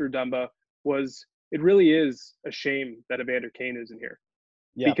after Dumba was, it really is a shame that Evander Kane isn't here.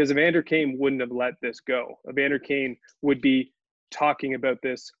 Yeah. Because Evander Kane wouldn't have let this go. Evander Kane would be talking about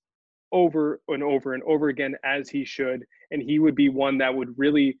this over and over and over again, as he should, and he would be one that would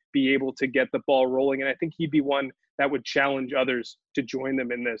really be able to get the ball rolling. And I think he'd be one that would challenge others to join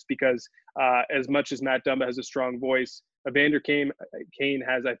them in this, because as much as Matt Dumba has a strong voice, Evander Kane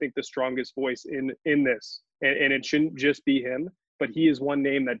has, I think, the strongest voice in this, and it shouldn't just be him, but he is one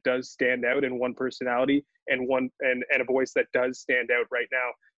name that does stand out, and one personality, and a voice that does stand out right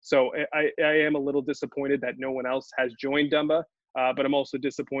now. So I am a little disappointed that no one else has joined Dumba. But I'm also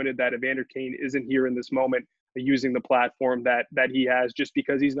disappointed that Evander Kane isn't here in this moment, using the platform that he has, just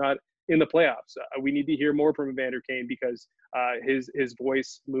because he's not in the playoffs. We need to hear more from Evander Kane, because his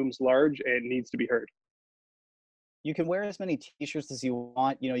voice looms large and needs to be heard. You can wear as many T-shirts as you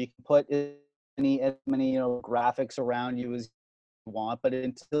want. You can put as many graphics around you as you want, but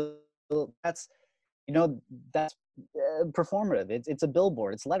until that's performative. It's a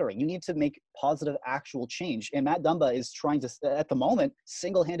billboard. It's lettering. You need to make positive, actual change. And Matt Dumba is trying to, at the moment,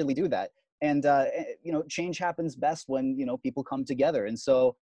 single-handedly do that. And change happens best when people come together. And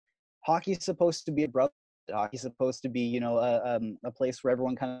so, hockey's supposed to be a brotherhood. Hockey's supposed to be a place where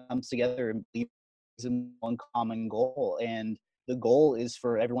everyone kind of comes together and believes in one common goal. And the goal is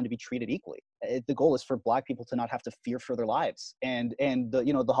for everyone to be treated equally. The goal is for Black people to not have to fear for their lives. And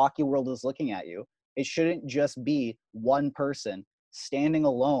the hockey world is looking at you. It shouldn't just be one person standing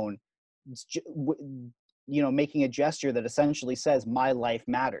alone, making a gesture that essentially says, my life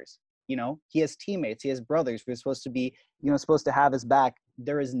matters. He has teammates, he has brothers who are supposed to be, supposed to have his back.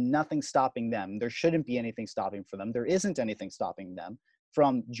 There is nothing stopping them. There shouldn't be anything stopping for them. There isn't anything stopping them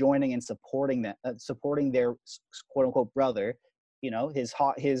from joining and supporting their quote unquote brother,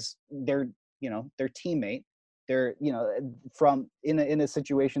 their teammate. They're from in a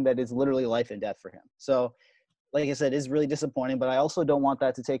situation that is literally life and death for him. So like I said, it's really disappointing, but I also don't want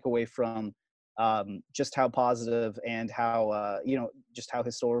that to take away from just how positive and how just how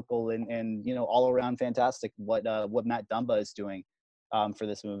historical and all around fantastic what Matt Dumba is doing for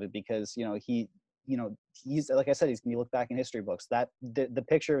this movement, because he's, like I said, he's gonna look back in history books. That the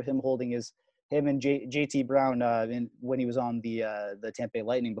picture of him holding him and JT Brown when he was on the Tampa Bay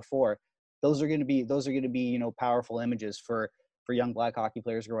Lightning before. Those are going to be powerful images for young Black hockey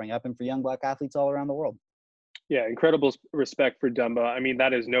players growing up, and for young Black athletes all around the world. Yeah, incredible respect for Dumba. I mean,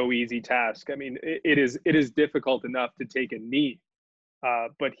 that is no easy task. I mean, it is difficult enough to take a knee,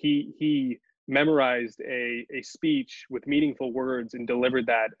 but he memorized a speech with meaningful words and delivered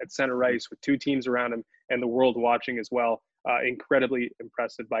that at center ice with two teams around him and the world watching as well. Incredibly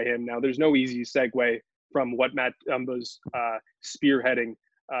impressive by him. Now, there's no easy segue from what Matt Dumba's spearheading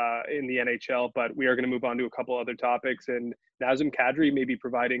in the NHL, but we are going to move on to a couple other topics. And Nazem Kadri may be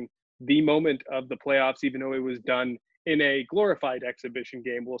providing the moment of the playoffs, even though it was done in a glorified exhibition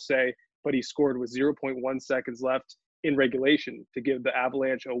game, we'll say, but he scored with 0.1 seconds left in regulation to give the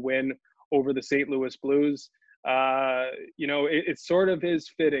Avalanche a win over the St. Louis Blues. It sort of is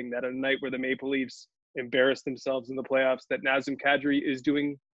fitting that a night where the Maple Leafs embarrassed themselves in the playoffs, that Nazem Kadri is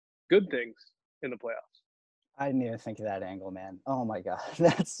doing good things in the playoffs. I didn't even think of that angle, man. Oh my God,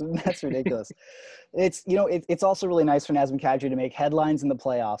 that's ridiculous. It's also really nice for Nazem Kadri to make headlines in the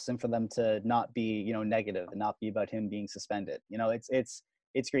playoffs and for them to not be negative and not be about him being suspended.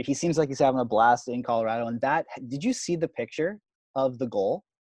 It's great. He seems like he's having a blast in Colorado. And did you see the picture of the goal?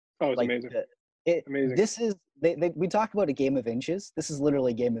 Oh, it's amazing. Amazing. This is we talked about a game of inches. This is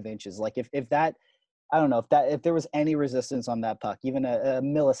literally a game of inches. Like if that, I don't know if there was any resistance on that puck, even a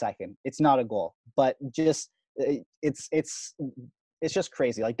millisecond, it's not a goal. But just it's just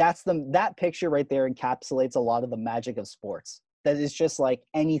crazy. Like that picture right there encapsulates a lot of the magic of sports. That is just like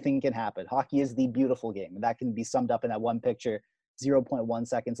anything can happen. Hockey is the beautiful game, and that can be summed up in that one picture. 0.1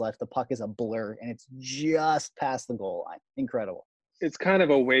 seconds left. The puck is a blur, and it's just past the goal line. Incredible. It's kind of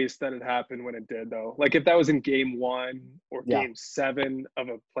a waste that it happened when it did, though. Like if that was in game 1 or Yeah, game 7 of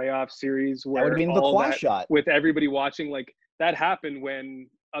a playoff series that would have where been the all Kawhi that shot. with everybody watching, like that happened when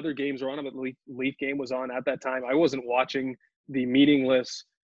other games were on. But the Leaf game was on at that time. I wasn't watching the meaningless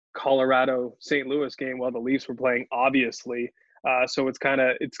Colorado St. Louis game while the Leafs were playing, obviously. So it's kind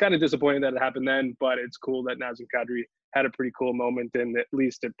of disappointing that it happened then, but it's cool that Nazem Kadri had a pretty cool moment, and at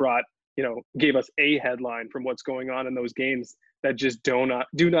least it brought, gave us a headline from what's going on in those games that just do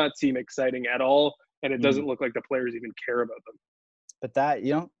not seem exciting at all, and it doesn't look like the players even care about them. But that,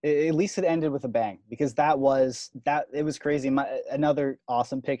 at least it ended with a bang, because it was crazy. Another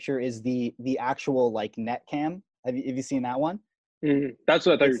awesome picture is the actual like net cam. Have you seen that one? Mm-hmm. That's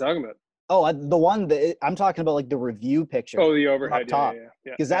what I thought you were talking about. Oh, the one that I'm talking about, like the review picture. Oh, the overhead, up top,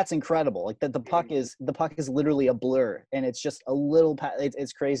 yeah. because that's incredible. Like the puck is literally a blur, and it's just a little.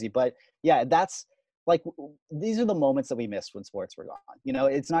 It's crazy, but yeah, that's like these are the moments that we missed when sports were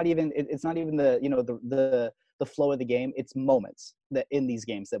gone. It's not even the flow of the game. It's moments that in these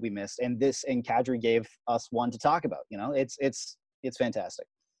games that we missed, and Kadri gave us one to talk about. It's fantastic.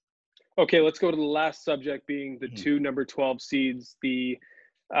 Okay, let's go to the last subject, being the two number 12 seeds, the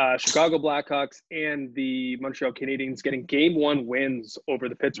Chicago Blackhawks and the Montreal Canadiens, getting game 1 wins over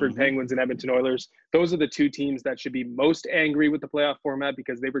the Pittsburgh Penguins and Edmonton Oilers. Those are the two teams that should be most angry with the playoff format,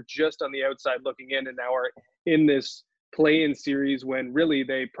 because they were just on the outside looking in and now are in this play-in series when really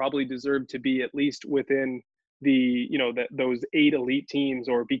they probably deserve to be at least within those 8 elite teams,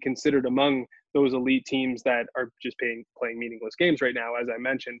 or be considered among those elite teams that are just playing meaningless games right now, as I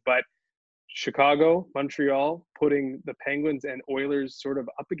mentioned. But Chicago, Montreal, putting the Penguins and Oilers sort of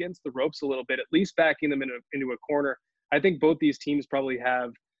up against the ropes a little bit, at least backing them into a corner. I think both these teams probably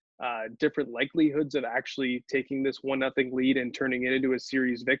have different likelihoods of actually taking this 1-0 lead and turning it into a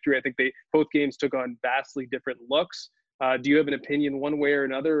series victory. I think both games took on vastly different looks. Do you have an opinion one way or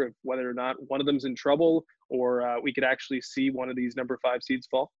another of whether or not one of them's in trouble, or we could actually see one of these number 5 seeds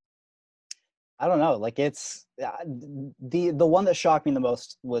fall? I don't know. Like it's the one that shocked me the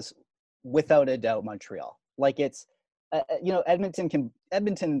most was, without a doubt, Montreal. Like it's Edmonton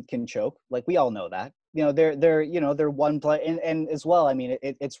can choke, like we all know that. They're one play, and as well, I mean,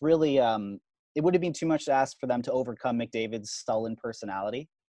 it's really it would have been too much to ask for them to overcome McDavid's sullen personality.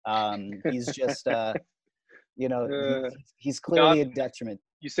 He's just he's clearly a detriment.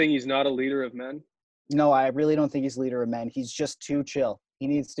 You saying he's not a leader of men? No, I really don't think he's a leader of men. He's just too chill. He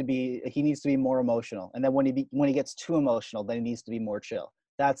needs to be more emotional, and then when he gets too emotional, then he needs to be more chill.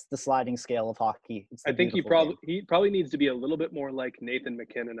 That's the sliding scale of hockey. I think he probably needs to be a little bit more like Nathan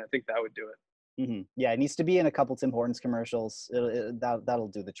McKinnon. I think that would do it. Mm-hmm. Yeah, it needs to be in a couple Tim Hortons commercials.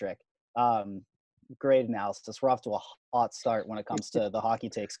 That'll do the trick. Great analysis. We're off to a hot start when it comes to the hockey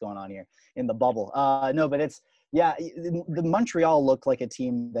takes going on here in the bubble. No, but the Montreal looked like a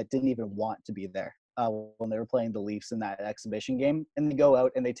team that didn't even want to be there when they were playing the Leafs in that exhibition game, and they go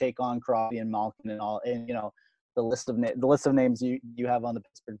out and they take on Crosby and Malkin and all, and the list of names you have on the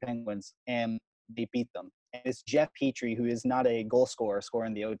Pittsburgh Penguins, and they beat them. And it's Jeff Petrie, who is not a goal scorer,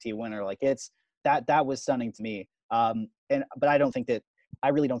 scoring the OT winner. Like that was stunning to me. But I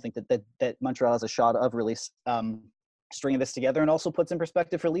really don't think that Montreal has a shot of really stringing this together, and also puts in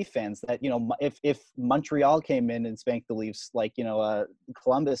perspective for Leaf fans that if Montreal came in and spanked the Leafs like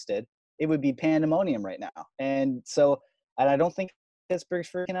Columbus did, it would be pandemonium right now. And I don't think Pittsburgh's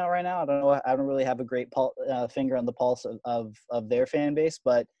freaking out right now. I don't know. I don't really have a great finger on the pulse of their fan base,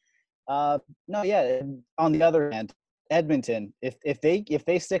 but no, yeah. On the other hand, Edmonton, if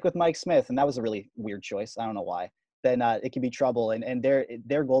they stick with Mike Smith, and that was a really weird choice, I don't know why, then it could be trouble. And their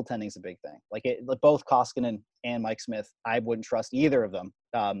goaltending is a big thing. Like both Koskinen and Mike Smith, I wouldn't trust either of them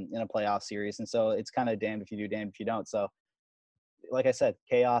in a playoff series, and so it's kind of damned if you do, damned if you don't. So, like I said,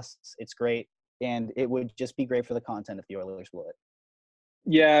 chaos. It's great, and it would just be great for the content if the Oilers blew it.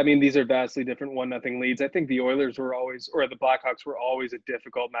 Yeah, I mean, these are vastly different 1-0 leads. I think the Oilers were always, or the Blackhawks were always, a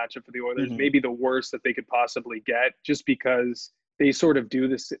difficult matchup for the Oilers. Mm-hmm. Maybe the worst that they could possibly get, just because they sort of do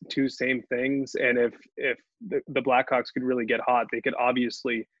the two same things. And if the Blackhawks could really get hot, they could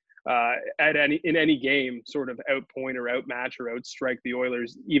obviously in any game sort of outpoint or outmatch or outstrike the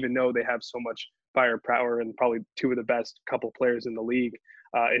Oilers, even though they have so much firepower and probably two of the best couple players in the league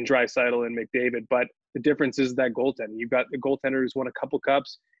in Draisaitl and McDavid. But the difference is that goaltending. You've got the goaltender who's won a couple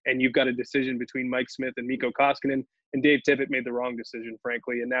cups, and you've got a decision between Mike Smith and Mikko Koskinen, and Dave Tippett made the wrong decision,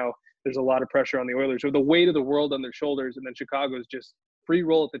 frankly. And now there's a lot of pressure on the Oilers, with the weight of the world on their shoulders, and then Chicago's just free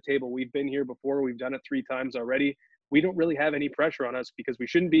roll at the table. We've been here before. We've done it 3 times already. We don't really have any pressure on us because we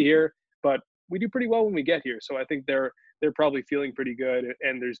shouldn't be here, but we do pretty well when we get here. So I think they're probably feeling pretty good,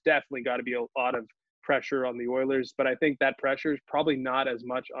 and there's definitely got to be a lot of pressure on the Oilers, but I think that pressure is probably not as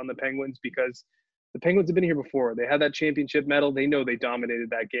much on the Penguins because the Penguins have been here before. They had that championship medal. They know they dominated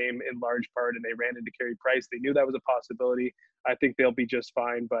that game in large part, and they ran into Carey Price. They knew that was a possibility. I think they'll be just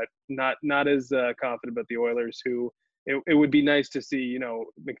fine, but not as confident about the Oilers, who it would be nice to see,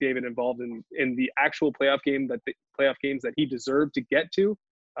 McDavid involved in the actual playoff games that he deserved to get to.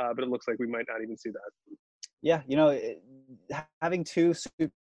 But it looks like we might not even see that. Yeah, having two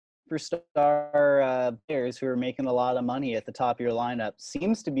superstar players who are making a lot of money at the top of your lineup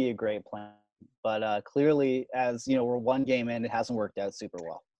seems to be a great plan. But clearly, as we're one game in, it hasn't worked out super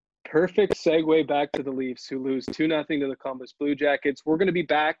well. Perfect segue back to the Leafs, who lose 2-0 to the Columbus Blue Jackets. We're going to be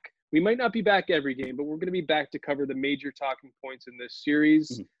back. We might not be back every game, but we're going to be back to cover the major talking points in this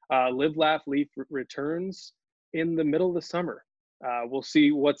series. Live, Laugh, Leaf returns in the middle of the summer. We'll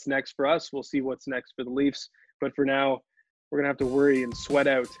see what's next for us. We'll see what's next for the Leafs. But for now, we're going to have to worry and sweat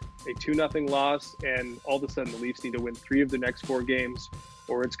out a 2-0 loss, and all of a sudden the Leafs need to win 3 of the next 4 games,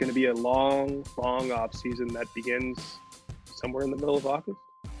 or it's going to be a long, long off season that begins somewhere in the middle of August.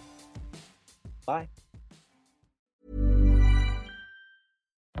 Bye.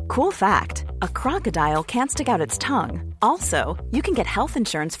 Cool fact, a crocodile can't stick out its tongue. Also, you can get health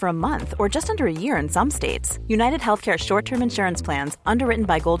insurance for a month or just under a year in some states. United Healthcare short-term insurance plans, underwritten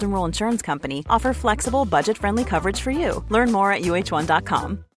by Golden Rule Insurance Company, offer flexible, budget-friendly coverage for you. Learn more at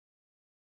uh1.com.